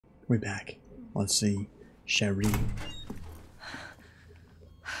We're back. Let's see. Sherry.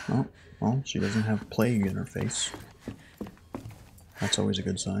 Oh, well, she doesn't have plague in her face. That's always a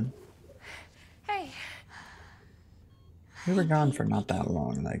good sign. Hey. We were gone for not that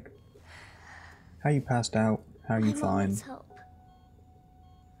long, like... How you passed out? How you fine? Help.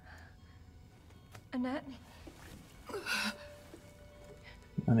 Annette?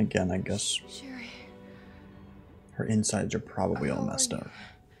 And again, I guess Sherry. her insides are probably all messed up.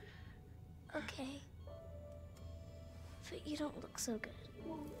 Okay. But you don't look so good.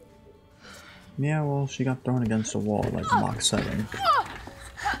 Yeah, well, she got thrown against a wall like Mach 7.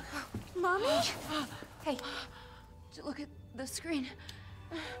 Mommy? Hey, look at the screen.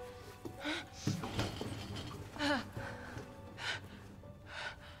 Oh,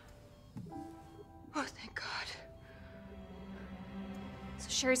 thank God. So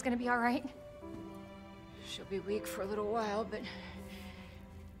Sherry's gonna be all right? She'll be weak for a little while, but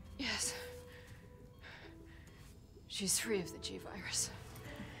yes. She's free of the G virus.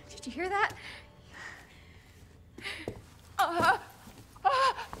 Did you hear that?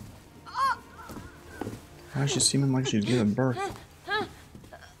 Why is she seeming like she's giving birth?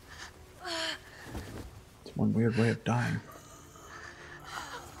 It's one weird way of dying.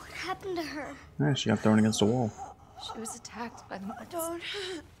 What happened to her? Yeah, she got thrown against a wall. She was attacked by the monsters.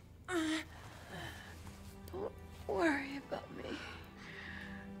 Don't worry about me.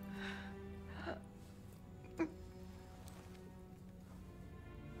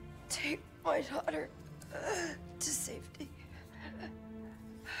 Take my daughter to safety.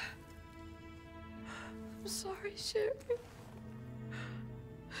 I'm sorry, Sherry.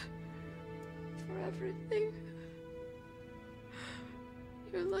 For everything.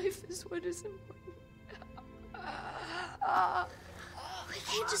 Your life is what is important. We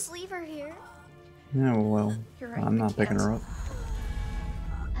can't just leave her here. Yeah, well, You're right, I'm not picking her up.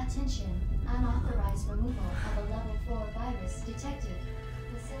 Attention, unauthorized removal of a level 4 virus detected.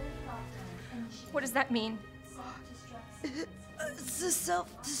 Facility lockdown initiated. What does that mean? Self-destruct sequence. It's a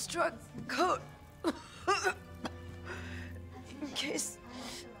self-destruct code. In case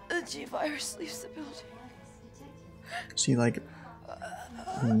the G virus leaves the building. See, like,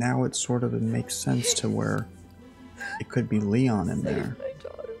 now it sort of makes sense to where it could be Leon in there. My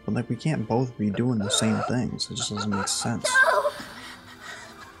daughter. But, like, we can't both be doing the same things. It just doesn't make sense.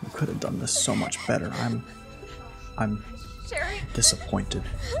 We could have done this so much better. I'm Sherry? disappointed.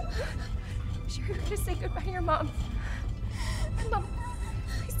 Sherry, we're gonna say goodbye to your mom. Mom,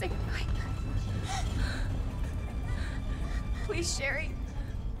 please say goodbye. Please, Sherry.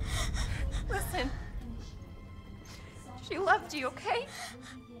 Listen. She loved you, okay?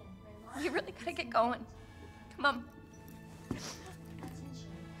 You really gotta get going. Come on.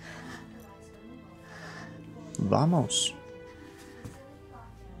 Vamos.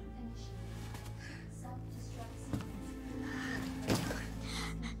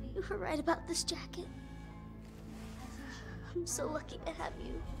 You were right about this jacket. I'm so lucky to have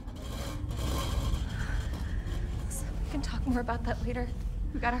you. So we can talk more about that later.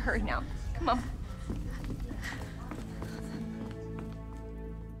 We gotta hurry now. Come on.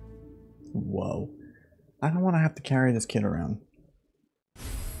 Whoa. I don't want to have to carry this kid around.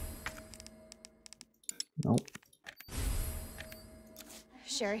 Nope.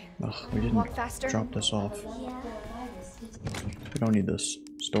 Sherry, Ugh, we didn't walk faster. drop this off. Yeah. We don't need this.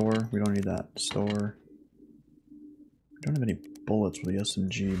 Store. We don't need that. Store. We don't have any bullets with the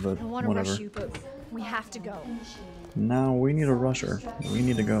SMG, but I don't want to whatever. rush you, but we have to go. No, we need a rusher. We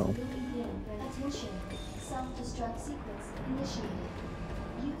need to go. Attention, self-destruct sequence initiated.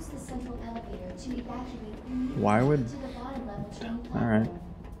 Use the central elevator to evacuate immediately Why would... to the bottom level train Alright. platform.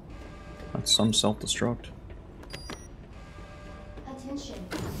 That's some self-destruct. Attention,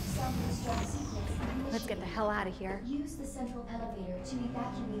 self-destruct sequence initiated. Let's get the hell out of here. Use the central elevator to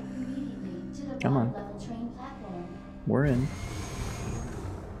evacuate immediately to the Come on. bottom level train platform. We're in.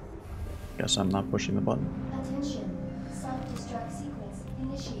 Guess I'm not pushing the button. Attention, self-destruct sequence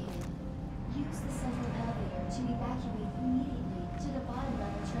initiated. Use the central elevator to evacuate immediately to the bottom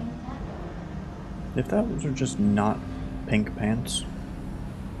level train platform. If that was just not pink pants,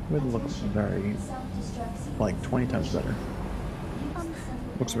 it would look very, Self-destruct sequence like, 20 times better.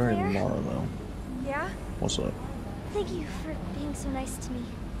 Looks very Claire? Laura, though. Yeah? What's up? Thank you for being so nice to me.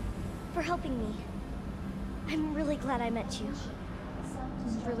 For helping me. I'm really glad I met you.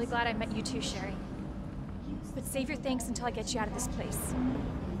 I'm really glad I met you too, Sherry. But save your thanks until I get you out of this place.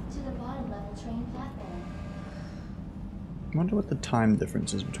 to the bottom level train platform. I wonder what the time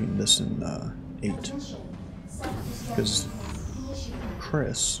difference is between this and 8. Attention, self-destruct Because sequence initiated.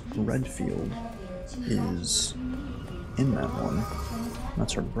 Chris Redfield Elevator to is in that one. train platform.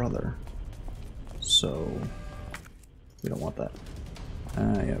 That's her brother. So we don't want that.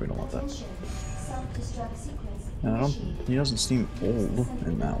 Yeah, we don't want that. Self-destruct sequence No, initiated. he doesn't seem old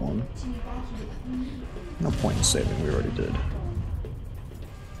in that one. To evacuate immediately. No point in saving, we already did.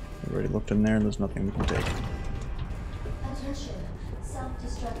 We already looked in there, there's nothing we can take. Attention.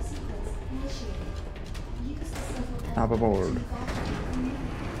 Self-destruct sequence initiated. Use the central Hop aboard. to evacuate immediately.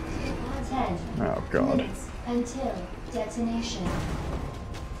 10 Oh god. minutes until detonation.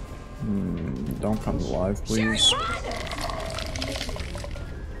 Don't come alive, please.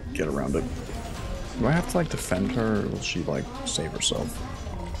 Get around it. Do I have to like defend her, or will she like save herself?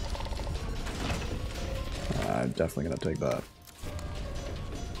 I'm definitely gonna take that.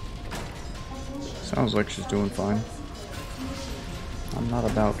 Sounds like she's doing fine. I'm not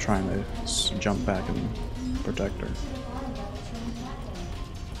about trying to jump back and protect her.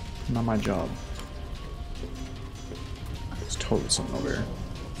 Not my job. There's totally something over here.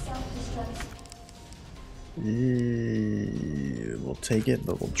 We'll take it,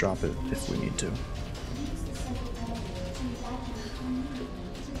 but we'll drop it if we need to.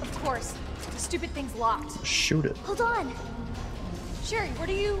 Of course. The stupid thing's locked. Shoot it. Hold on. Sherry, what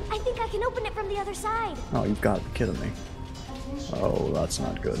are you... I think I can open it from the other side. Oh, you've got to be kidding me. Oh, that's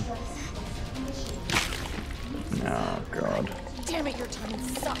not good. Oh, God. Damn it, your timing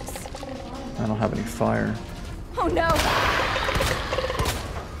sucks. I don't have any fire. Oh no!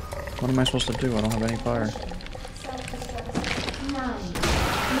 What am I supposed to do? I don't have any fire. 9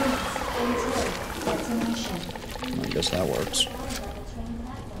 minutes until detonation. I guess that works.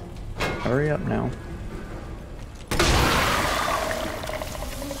 Hurry up now.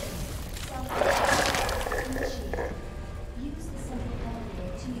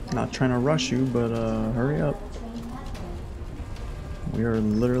 Not trying to rush you, but hurry up. We are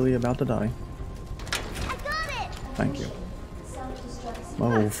literally about to die. I got it. Thank you.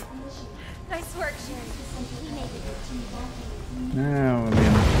 Move. Nice work, Sherry. We made it. Now, I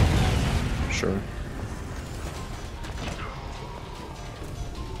mean, sure.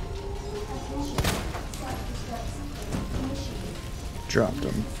 Dropped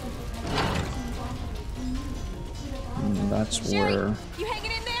him. And that's Sherry, where you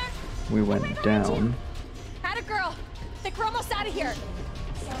hanging in there? we went down. Atta girl. Think we're almost out of here.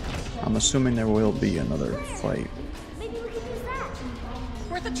 I'm assuming there will be another fight. Maybe we can use that.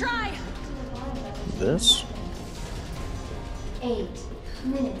 Worth a try. This? 8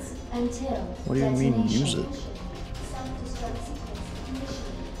 minutes until What do you mean, detonation. use it? Self-destruct sequence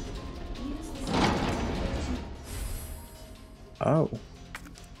initiated. Use the Oh.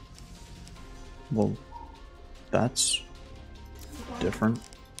 Well, that's different.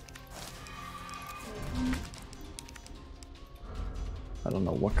 I don't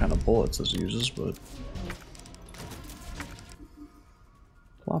know what kind of bullets this uses, but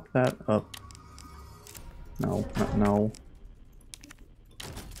plop that up. No, no.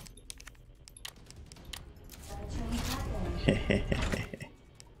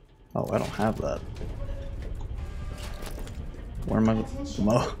 Oh, I don't have that. Where am I?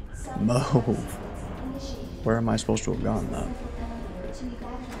 Move. Where am I supposed to have gotten that? to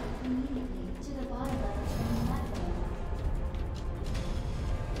evacuate immediately to the bottom level train platform.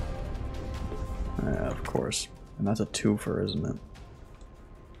 Yeah, of course. And that's a twofer, isn't it?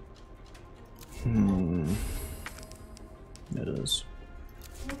 It is.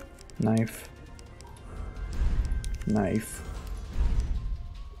 Knife. Knife.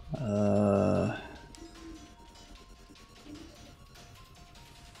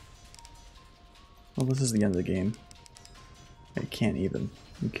 Well, this is the end of the game. It can't even.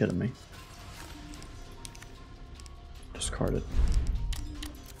 You kidding me? Discard it.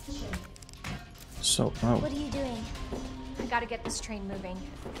 So, oh. What are you doing? I gotta get this train moving.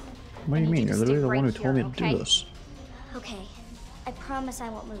 What do you mean? You're literally the one who told me to okay? do this. Okay. I promise I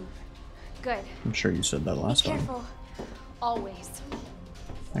won't move. Good. I'm sure you said that last Be time. careful. Always.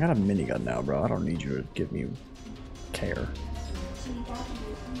 I got a minigun now, bro. I don't need you to give me care.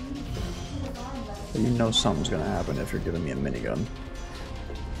 But you know something's gonna happen if you're giving me a minigun.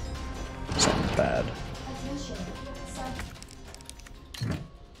 Something bad.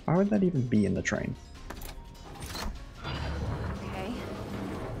 Why would that even be in the train? Okay.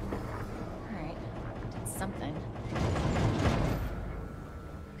 Alright. Did something.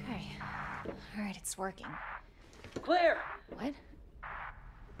 Okay. Alright, it's working. Claire! What?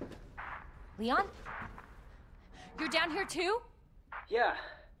 Leon? You're down here too? Yeah,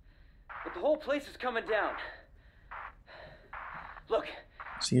 but the whole place is coming down. Look.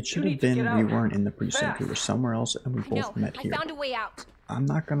 See, it should You have need to been get we out. weren't in the precinct. Fast. We were somewhere else, and we I know. both met I here. found a way out. I'm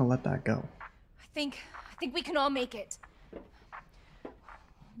not gonna let that go. I think we can all make it.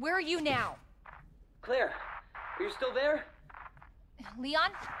 Where are you now? Claire, are you still there?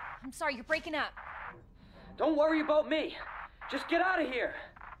 Leon? I'm sorry, you're breaking up. Don't worry about me. Just get out of here.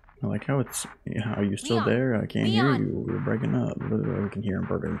 I like how it's. Yeah, are you still Leon! there? I can't hear Leon! you. We're breaking up. We can hear him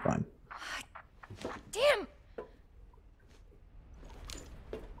perfectly fine. Damn!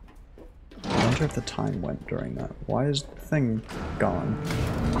 I wonder if the time went during that. Why is the thing gone?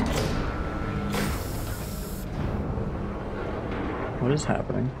 What is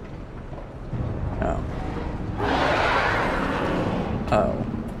happening? Oh. Oh.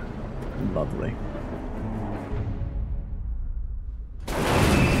 Lovely.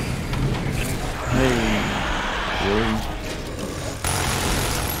 Hey. Really?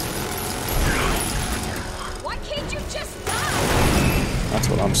 Why can't you just die? That's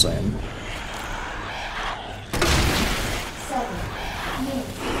what I'm saying. 7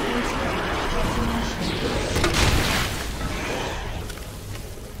 minutes until destination.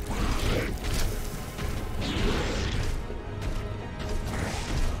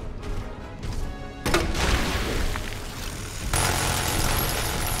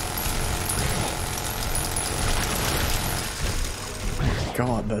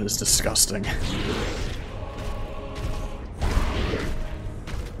 God, that is disgusting.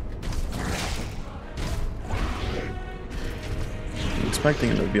 I'm expecting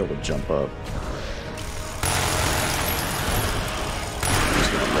him to be able to jump up. He's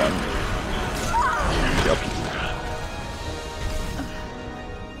gonna run. Yep.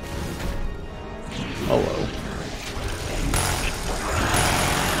 Hello.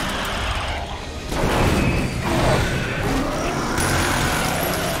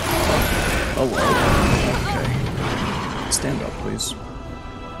 Hello. Okay. Stand up, please.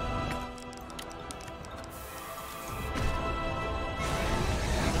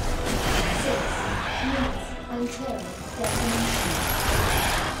 Until destination.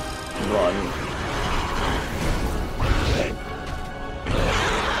 Run.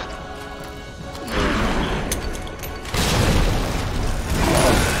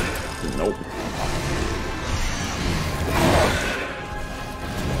 Nope.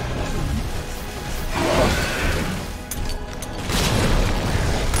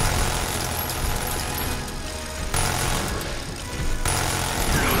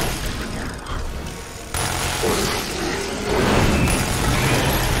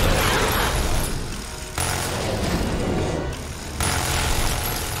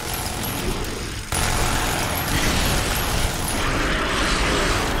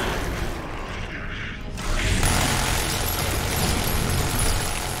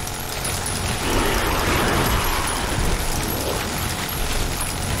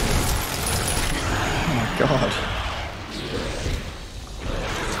 God.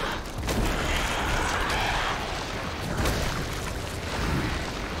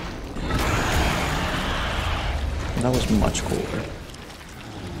 That was much cooler.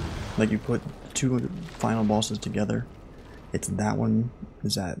 Like, you put two final bosses together. It's that one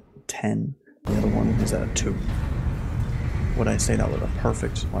is at 10, the other one is at 2. Would I say that was a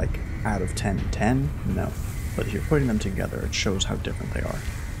perfect, like, out of 10, 10? No. But if you're putting them together, it shows how different they are.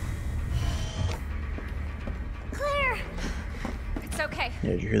 Okay.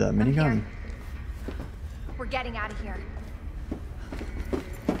 Yeah, did you hear that minigun? We're getting out of here.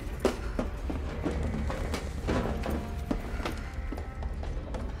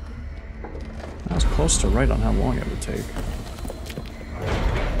 I was close to right on how long it would take.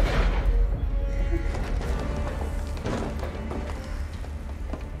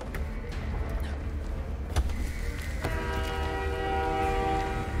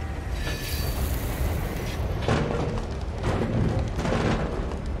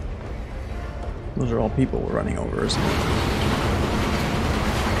 Those are all people we're running over, isn't it?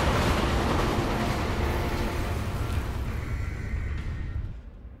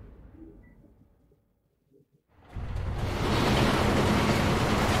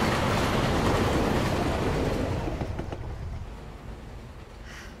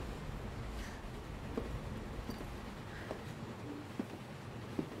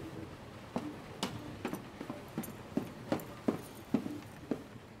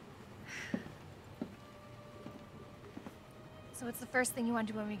 So what's the first thing you want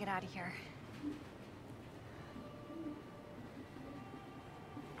to do when we get out of here?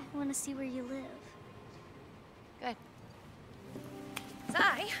 I want to see where you live. Good. 'Cause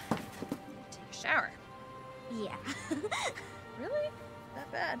I take a shower. Yeah. Really?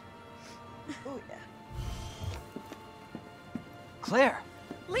 That bad? Oh, yeah. Claire!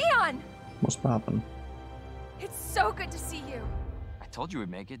 Leon! What's poppin'? It's so good to see you. I told you we'd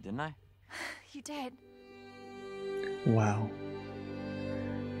make it, didn't I? You did. Wow.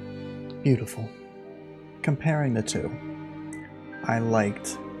 Beautiful. Comparing the two, I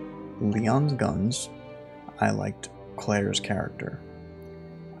liked Leon's guns. I liked Claire's character.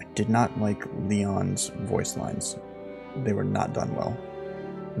 I did not like Leon's voice lines. They were not done well.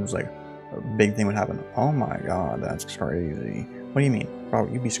 It was like a big thing would happen. Oh my god, that's crazy. What do you mean? Bro,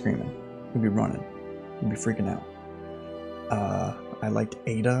 you'd be screaming. You'd be running. You'd be freaking out. I liked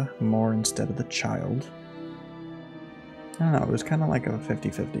Ada more instead of the child. I don't know, it was kind of like a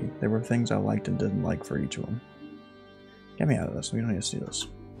 50-50. There were things I liked and didn't like for each of them. Get me out of this. We don't need to see this.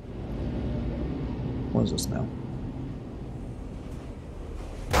 What is this now?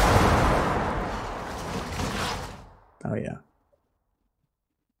 Oh yeah.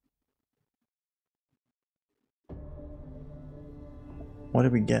 What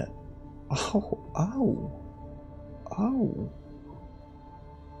did we get? Oh.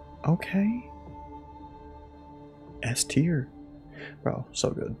 Okay. S tier. Bro,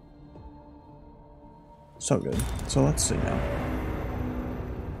 so good. So good. So let's see now.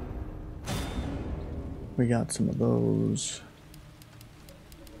 We got some of those.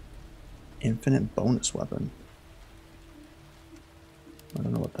 Infinite bonus weapon. I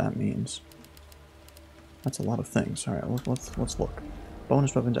don't know what that means. That's a lot of things. Alright, let's look.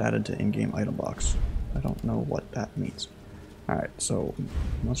 Bonus weapons added to in-game item box. I don't know what that means. Alright, so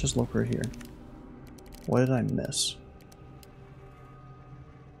let's just look right here. What did I miss?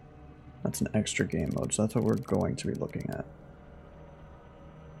 That's an extra game mode, so that's what we're going to be looking at.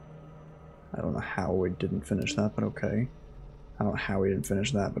 I don't know how we didn't finish that, but okay. I don't know how we didn't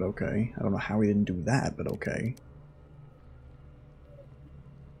finish that, but okay. I don't know how we didn't do that, but okay.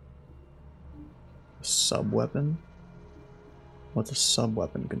 A sub-weapon? What's a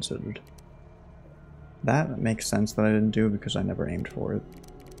sub-weapon considered? That makes sense that I didn't do because I never aimed for it.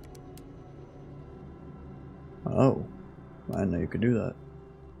 Oh. I didn't know you could do that.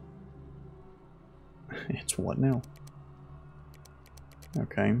 It's what now?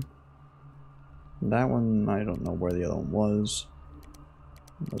 Okay. That one, I don't know where the other one was.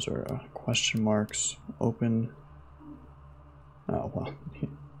 Those are question marks. Open. Oh, well.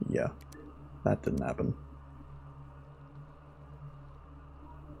 Yeah. That didn't happen.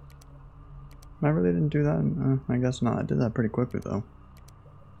 I really didn't do that? I guess not. I did that pretty quickly, though.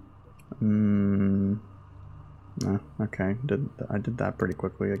 No, okay. I did that pretty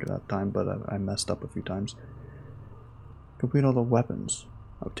quickly at that time, but I messed up a few times. Complete all the weapons.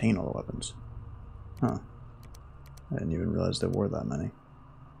 Obtain all the weapons. Huh. I didn't even realize there were that many.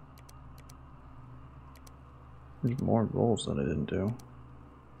 There's more roles that I didn't do.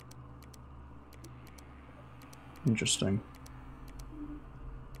 Interesting.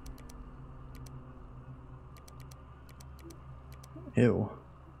 Ew.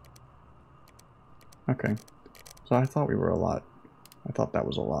 Okay. So I thought we were I thought that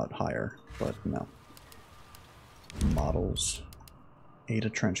was a lot higher, but no. Models. Ada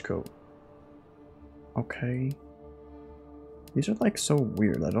trenchcoat. Okay. These are like so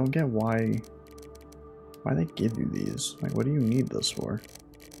weird. I don't get why they give you these. Like, what do you need this for?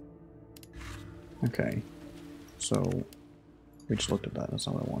 Okay. So we just looked at that. That's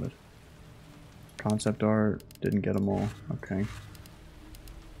not what I wanted. Concept art. Didn't get them all. Okay.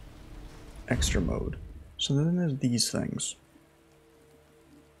 Extra mode. So then there's these things.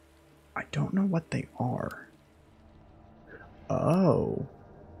 I don't know what they are. Oh.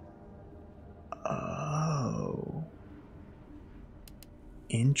 Oh.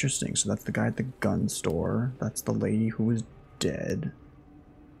 Interesting. So that's the guy at the gun store. That's the lady who is dead.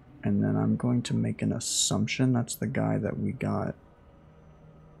 And then I'm going to make an assumption that's the guy that we got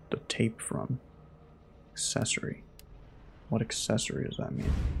the tape from. Accessory. What accessory does that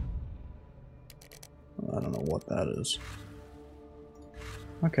mean? I don't know what that is.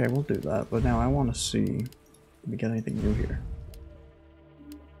 Okay, we'll do that, but now I want to see, did we get anything new here?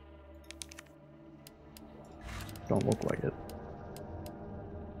 Don't look like it.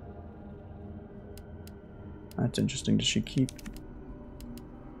 That's interesting. Does she keep...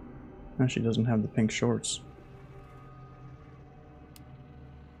 No, she doesn't have the pink shorts.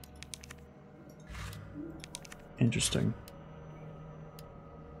 Interesting.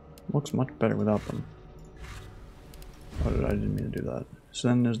 Looks much better without them. I didn't mean to do that. So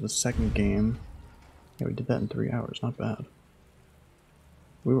then there's the second game. Yeah, we did that in 3 hours. Not bad.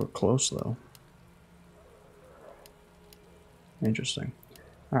 We were close, though. Interesting.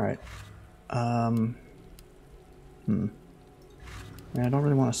 Alright. I don't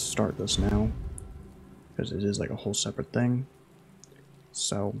really want to start this now. Because it is like a whole separate thing.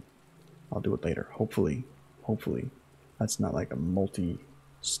 So, I'll do it later. Hopefully. Hopefully. That's not like a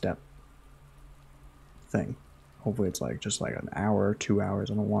multi-step thing. Hopefully it's like just like an hour, 2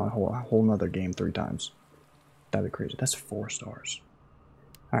 hours. I don't want a whole nother game 3 times. That'd be crazy. That's 4 stars.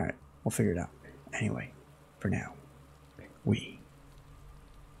 Alright, we'll figure it out. Anyway, for now, we